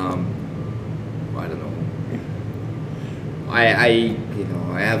 I don't know. I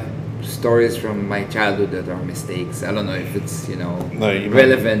have stories from my childhood that are mistakes. I don't know if it's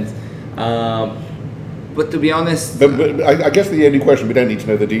relevant. But to be honest, but I guess the only question, we don't need to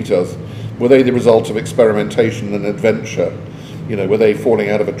know the details. Were they the result of experimentation and adventure? You know, were they falling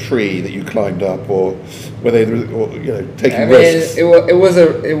out of a tree that you climbed up, or were they, taking risks? It was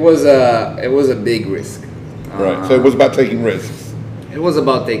a big risk. Right. So it was about taking risks. It was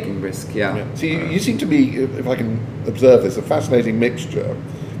about taking risk. Yeah. So you seem to be, if I can observe this, a fascinating mixture,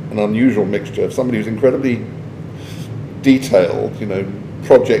 an unusual mixture of somebody who's incredibly detailed,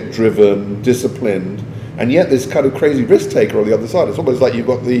 project driven, disciplined, and yet this kind of crazy risk taker on the other side. It's almost like you've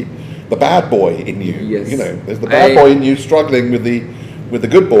got the bad boy in you. Yes. There's the bad boy in you struggling with the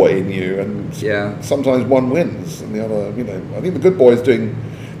good boy in you, and sometimes one wins and the other. I think the good boy is getting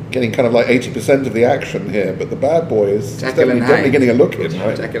kind of like 80% of the action here, but the bad boy is definitely getting a look in,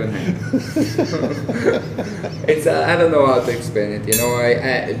 right? Jekyll and Hyde. It's I don't know how to explain it.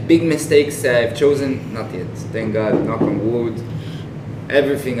 I big mistakes I've chosen, not yet. Thank God, knock on wood.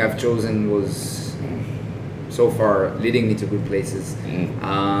 Everything I've chosen was so far leading me to good places.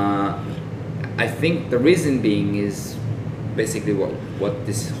 I think the reason being is basically what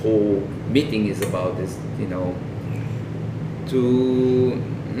this whole meeting is about is to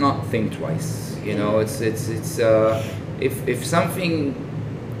not think twice. You know, if something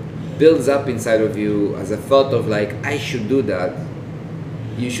builds up inside of you as a thought of like, I should do that,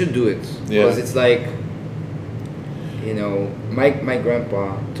 you should do it. Because it's like, you know, my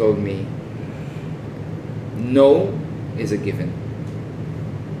grandpa told me, no is a given.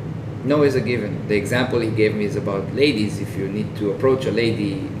 No is a given. The example he gave me is about ladies. If you need to approach a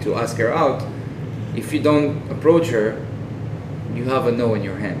lady to ask her out, if you don't approach her, you have a no in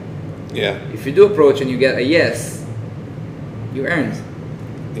your hand. Yeah. If you do approach and you get a yes, you earned.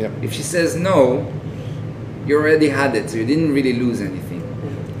 Yeah. If she says no, you already had it, so you didn't really lose anything.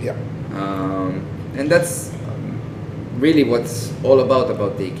 Yeah. And that's really what's all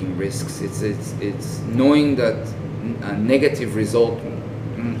about taking risks. It's knowing that a negative result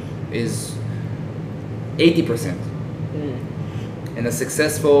is 80%, and a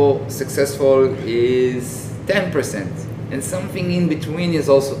successful is 10%, and something in between is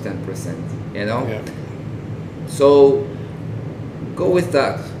also 10%. You know, so go with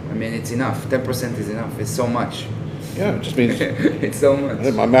that. I mean, it's enough. 10% is enough. It's so much. Yeah, it just means it's so much. I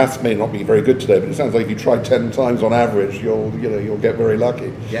think my maths may not be very good today, but it sounds like if you try 10 times on average, you'll get very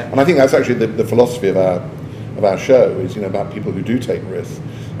lucky. Yeah. And I think that's actually the philosophy of our show is, you know, about people who do take risks.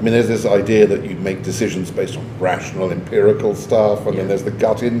 I mean, there's this idea that you make decisions based on rational, empirical stuff, and then there's the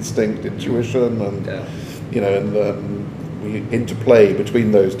gut instinct, intuition, and you know, and we interplay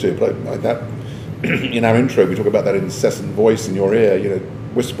between those two. But like that, in our intro, we talk about that incessant voice in your ear, you know,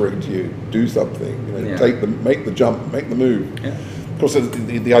 whispering to you, do something, you know, make the jump, make the move. Yeah. Of course,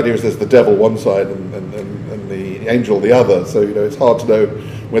 the idea is there's the devil one side and the angel the other. So, you know, it's hard to know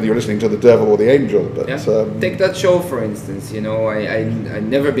whether you're listening to the devil or the angel. But take that show for instance. You know, I'd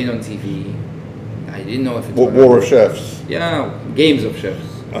never been on TV. I didn't know if it's War of Chefs. Yeah, Games of Chefs.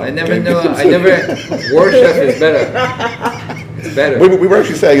 I never know. I never. War Chef is better. It's better. We were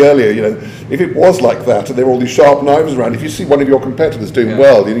actually saying earlier, you know, if it was like that and there were all these sharp knives around, if you see one of your competitors doing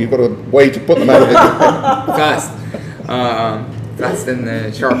well, you know, you've got a way to put them out of it. Fast. Fast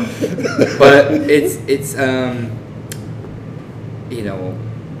and sharp. But it's you know,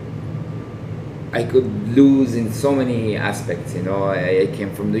 I could lose in so many aspects. You know, I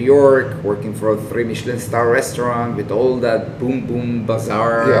came from New York, working for a 3 Michelin star restaurant with all that boom boom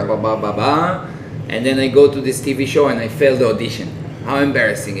bazaar, ba ba ba ba, and then I go to this TV show and I fail the audition. How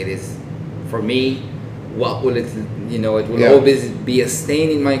embarrassing it is for me. What will it? You know, it will always be a stain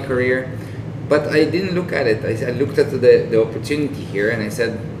in my career. But I didn't look at it. I looked at the opportunity here and I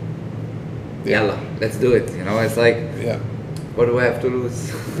said, "Yalla, let's do it." You know, it's like, what do I have to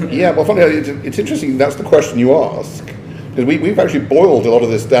lose? Yeah, well, funny, it's interesting. That's the question you ask, because we've actually boiled a lot of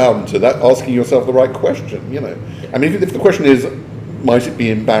this down to that, asking yourself the right question. You know, I mean, if the question is, might it be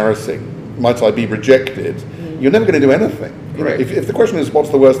embarrassing? Might I be rejected? You're never going to do anything. Right. If the question is, what's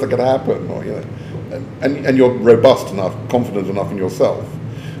the worst that could happen, or you know, and you're robust enough, confident enough in yourself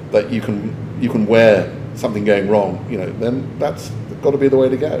that you can wear something going wrong, you know, then that's got to be the way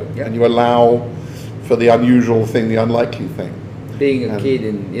to go. Yeah. And you allow for the unusual thing, the unlikely thing. Being a kid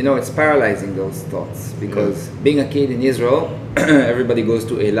in, you know, it's paralyzing, those thoughts, because being a kid in Israel, everybody goes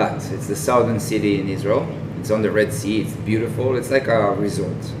to Eilat. It's the southern city in Israel. It's on the Red Sea. It's beautiful. It's like a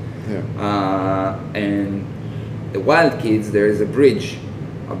resort. Yeah. And the wild kids, there is a bridge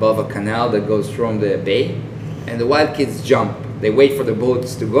above a canal that goes from the bay, and the wild kids jump. They wait for the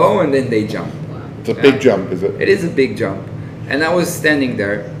boats to go and then they jump. It's a big jump, is it? It is a big jump. And I was standing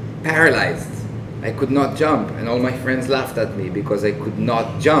there, paralyzed. I could not jump, and all my friends laughed at me because I could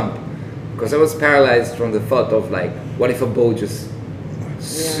not jump, because I was paralyzed from the thought of like, what if a boat just,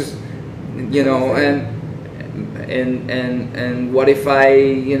 you know, and what if I,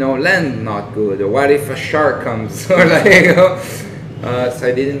 you know, land not good, or what if a shark comes, or like, you know, so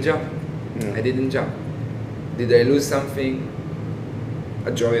I didn't jump. I didn't jump. Did I lose something?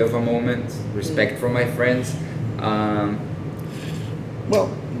 A joy of a moment, respect for my friends.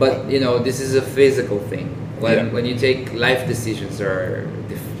 But you know, this is a physical thing. When you take life decisions or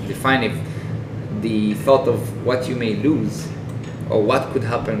define if the thought of what you may lose or what could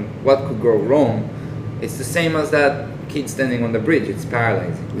happen, what could go wrong, it's the same as that kid standing on the bridge. It's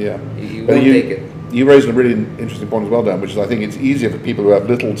paralyzing. Yeah, you won't take it. You raised a really interesting point as well, Dan, which is I think it's easier for people who have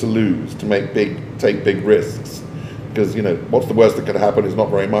little to lose to take big risks, because you know what's the worst that could happen is not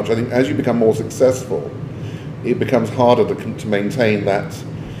very much. I think as you become more successful, it becomes harder to maintain that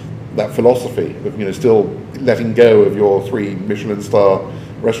philosophy of, you know, still letting go of your 3 Michelin star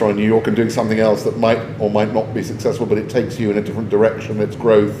restaurant in New York and doing something else that might or might not be successful, but it takes you in a different direction. It's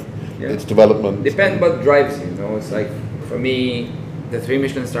growth, it's development. Depends what drives you. You know, it's like for me, the 3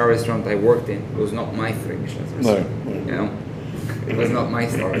 Michelin star restaurant I worked in was not my 3 Michelin star restaurant. No. You know, It was not my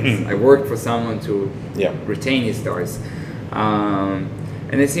stars. I worked for someone to retain his stars.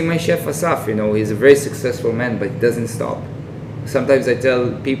 And I see my chef Asaf, you know, he's a very successful man, but he doesn't stop. Sometimes I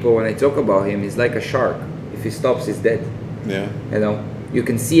tell people when I talk about him, he's like a shark. If he stops, he's dead. Yeah. You know, you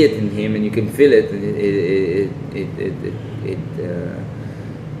can see it in him and you can feel it, and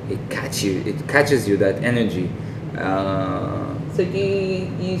it catches you, that energy. So do you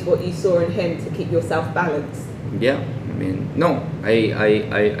use what you saw in him to keep yourself balanced? Yeah, I mean, no,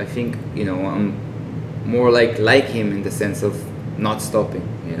 I think, you know, I'm more like him in the sense of not stopping,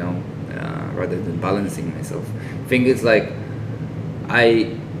 you know, rather than balancing myself. I think it's like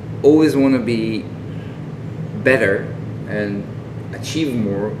I always want to be better and achieve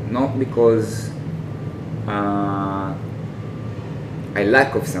more, not because I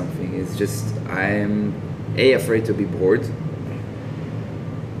lack of something. It's just I'm afraid to be bored,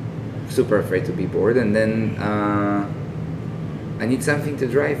 super afraid to be bored, and then I need something to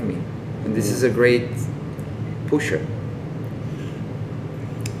drive me, and this is a great pusher.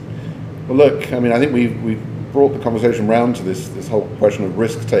 Well, look, I mean, I think we've brought the conversation round to this whole question of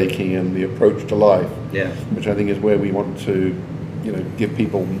risk taking and the approach to life, which I think is where we want to, you know, give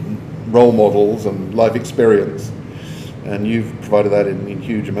people role models and life experience. And you've provided that in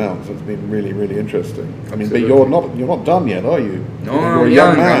huge amounts. It's been really, really interesting. I mean, Absolutely. but you're not done yet, are you? No, you're I'm a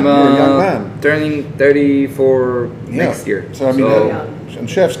young man. I'm, you're a young man. Turning 34 next year. So I mean, and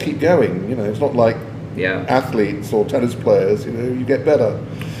chefs keep going. You know, it's not like athletes or tennis players. You know, you get better.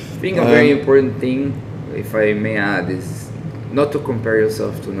 I think a very important thing, if I may add, is not to compare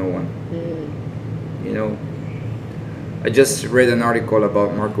yourself to no one. You know, I just read an article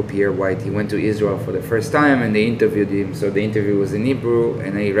about Marco Pierre White. He went to Israel for the first time and they interviewed him. So the interview was in Hebrew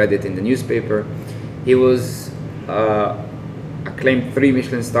and I read it in the newspaper. He was acclaimed 3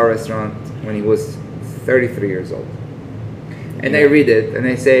 Michelin star restaurant when he was 33 years old. And I read it and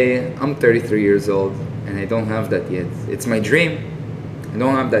I say, I'm 33 years old and I don't have that yet. It's my dream. I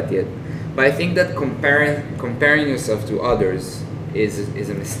don't have that yet. But I think that comparing yourself to others is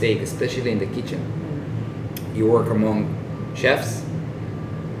a mistake, especially in the kitchen. You work among chefs.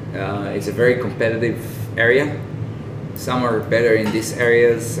 It's a very competitive area. Some are better in these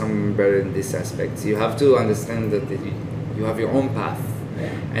areas, some are better in these aspects. You have to understand that you have your own path.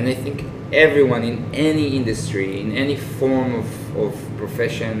 And I think everyone in any industry, in any form of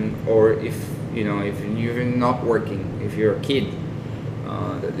profession, or if you're not working, if you're a kid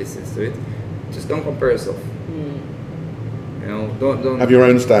that listens to it, just don't compare yourself. You know, don't have your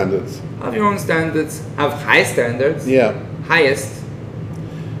own standards. Have your own standards. Have high standards. Yeah. Highest.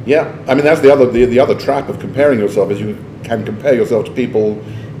 Yeah. I mean, that's the other trap of comparing yourself, is you can compare yourself to people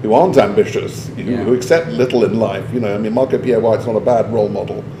who aren't ambitious, who accept little in life. You know, I mean, Marco Pierre White's not a bad role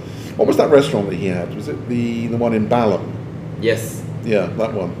model. What was that restaurant that he had? Was it the one in Balham? Yes. Yeah,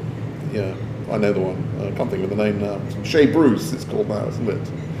 that one. Yeah, I know the one. I can't think of the name now. Chez Bruce, it's called now, isn't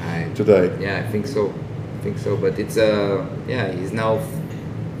it? Today. Yeah, I think so. But it's he's now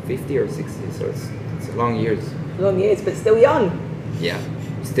 50 or 60, so it's long years. Long years, but still young. Yeah,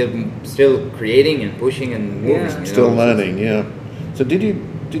 still creating and pushing and moving. Yeah. Still learning. Yeah. So did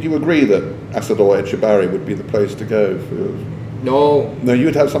you agree that Asador Etchebarri would be the place to go for? No. No,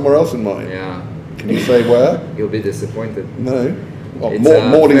 you'd have somewhere else in mind. Yeah. Can you say where? You'll be disappointed. No. Well,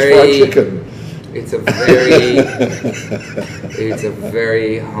 Morley's fried chicken. It's a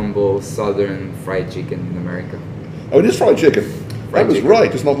very humble southern fried chicken in America. Oh, it is fried chicken. That was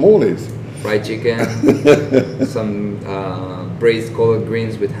right. It's not Morley's. Fried chicken, some braised collard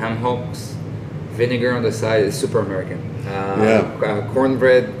greens with ham hocks, vinegar on the side. It's super American.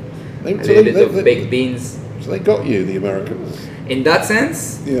 Cornbread, a little bit of baked beans. So they got you, the Americans. In that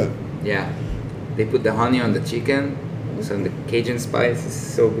sense, yeah. They put the honey on the chicken, some the Cajun spice. It's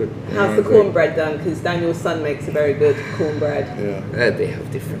so good. How's the cornbread done? Because Daniel's son makes a very good cornbred. Yeah. They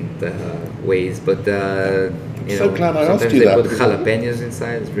have different ways, but so glad I asked sometimes you they that. put jalapenos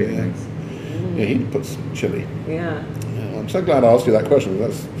inside. It's really nice. Yeah, he puts chili. Yeah. I'm so glad I asked you that question.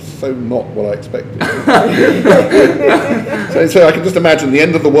 That's so not what I expected. so I can just imagine the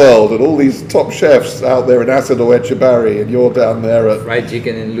end of the world and all these top chefs out there in Asador Etchebarri, and you're down there at Fried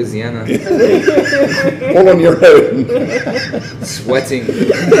chicken in Louisiana. all on your own. Sweating.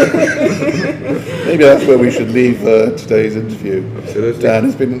 Maybe that's where we should leave today's interview. Absolutely. Dan,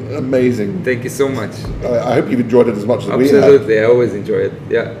 it's been amazing. Thank you so much. I hope you've enjoyed it as much as we have. Absolutely, I always enjoy it.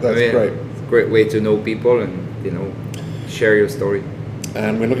 Yeah, That's great. It's a great way to know people and share your story.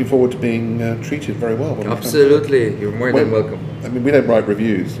 And we're looking forward to being treated very well. When Absolutely, you're more than welcome. I mean, we don't write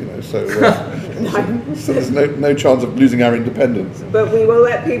reviews, so so there's no chance of losing our independence. But we will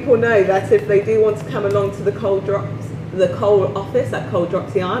let people know that if they do want to come along to the cold drops, the Cole office at Cole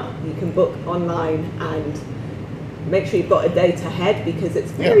Drops Yard. You can book online and make sure you've got a date ahead because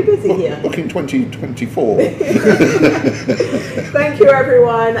it's very busy here. Booking 2024. Thank you,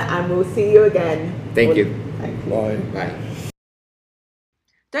 everyone, and we'll see you again. Thank you. Thank you. Bye. Bye.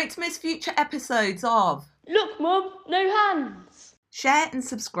 Don't miss future episodes of Look, Mum, no hands. Share and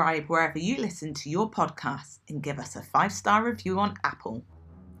subscribe wherever you listen to your podcast and give us a 5-star review on Apple.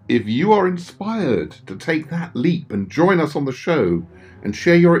 If you are inspired to take that leap and join us on the show and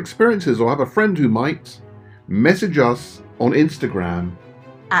share your experiences or have a friend who might, message us on Instagram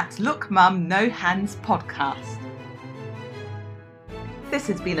at Look Mum No Hands Podcast. This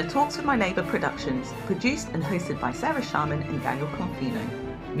has been a Talks with My Neighbour Productions, produced and hosted by Sarah Sharman and Daniel Confino.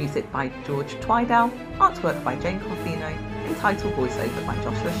 Music by George Twidell, artwork by Jane Confino, and title voiceover by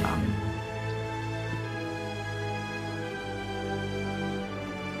Joshua Sharman.